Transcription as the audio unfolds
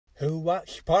Who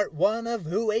watched part 1 of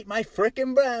Who Ate My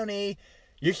Frickin' Brownie?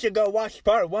 You should go watch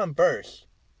part 1 first.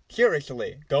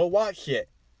 Seriously, go watch it.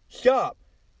 Stop.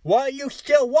 Why are you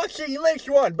still watching this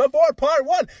one before part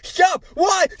 1? Stop!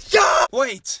 Why? Stop!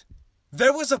 Wait,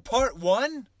 there was a part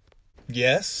 1?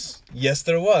 Yes,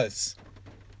 there was.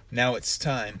 Now it's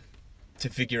time to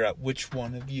figure out which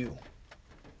one of you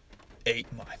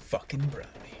ate my fucking brownie.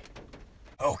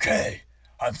 Okay,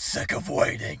 I'm sick of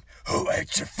waiting. Who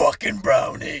ate your fucking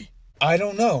brownie? I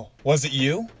don't know. Was it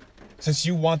you? Since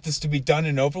you want this to be done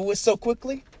and over with so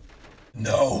quickly?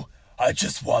 No, I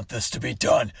just want this to be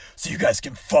done so you guys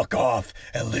can fuck off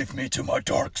and leave me to my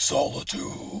dark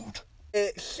solitude.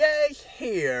 It says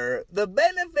here, the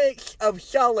benefits of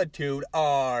solitude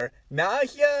are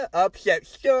nausea, upset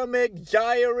stomach,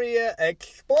 diarrhea,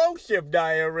 explosive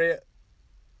diarrhea.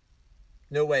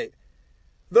 No, wait.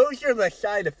 Those are the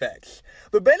side effects.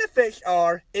 The benefits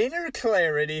are inner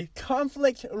clarity,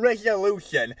 conflict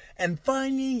resolution, and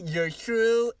finding your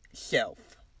true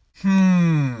self.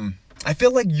 I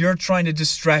feel like you're trying to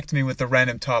distract me with a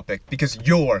random topic because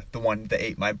you're the one that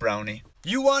ate my brownie.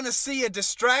 You want to see a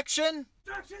distraction?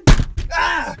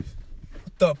 Ah!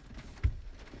 What the?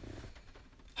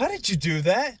 How did you do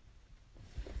that?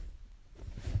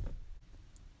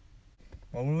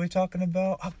 What were we talking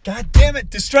about? Oh, God damn it!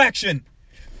 Distraction!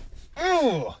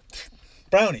 Oh,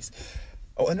 brownies.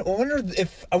 Oh, and I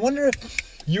wonder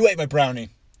if you ate my brownie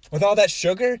with all that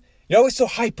sugar. You're always so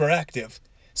hyperactive.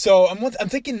 So I'm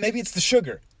thinking maybe it's the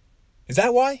sugar. Is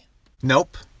that why?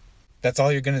 Nope. That's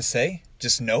all you're gonna say?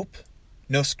 Just nope?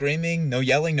 No screaming, no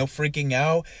yelling, no freaking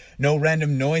out, no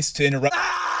random noise to interrupt.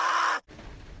 Ah!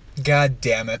 God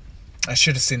damn it. I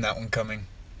should have seen that one coming.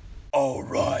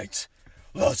 Alright,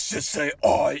 let's just say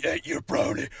I ate your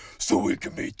brownie so we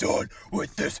can be done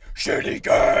with this shitty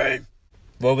game.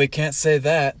 Well, we can't say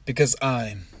that because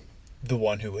I'm the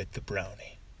one who ate the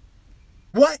brownie.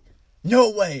 What?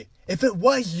 No way. If it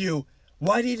was you,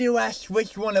 why did you ask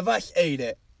which one of us ate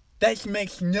it? That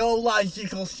makes no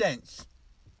logical sense.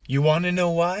 You want to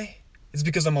know why? It's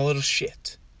because I'm a little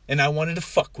shit, and I wanted to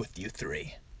fuck with you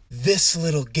three. This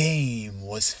little game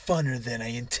was funner than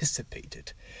I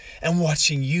anticipated, and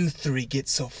watching you three get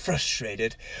so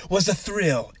frustrated was a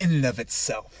thrill in and of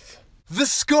itself. The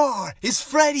score is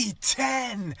Frediii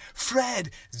 10, Fred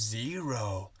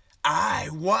 0. I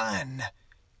won.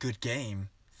 Good game.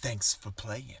 Thanks for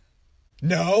playing.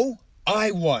 No,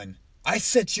 I won. I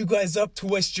set you guys up to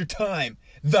waste your time.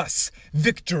 Thus,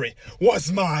 victory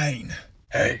was mine.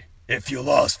 Hey, if you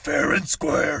lost fair and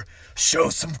square, show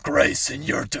some grace in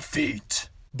your defeat.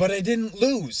 But I didn't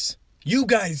lose. You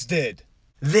guys did.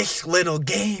 This little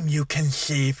game you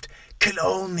conceived could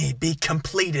only be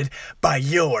completed by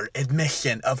your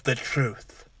admission of the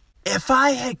truth. If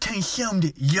I had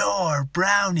consumed your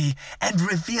brownie and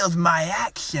revealed my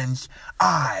actions,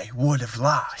 I would have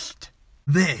lost.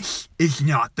 This is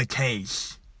not the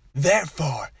case.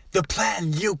 Therefore, the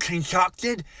plan you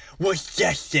concocted was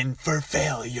destined for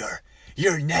failure.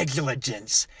 Your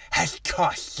negligence has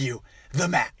cost you the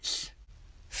match.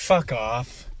 Fuck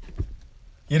off.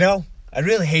 You know, I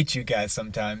really hate you guys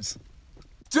sometimes.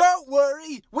 Don't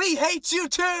worry, we hate you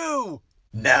too!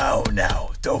 Now,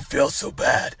 don't feel so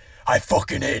bad. I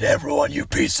fucking hate everyone, you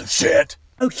piece of shit.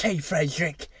 Okay,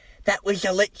 Freddrick, that was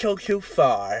a little too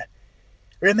far.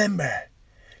 Remember,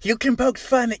 you can poke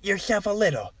fun at yourself a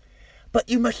little, but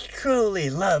you must truly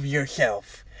love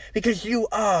yourself, because you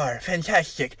are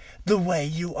fantastic the way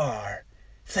you are.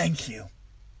 Thank you.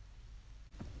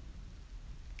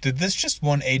 Did this just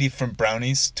 180 from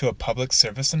brownies to a public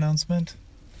service announcement?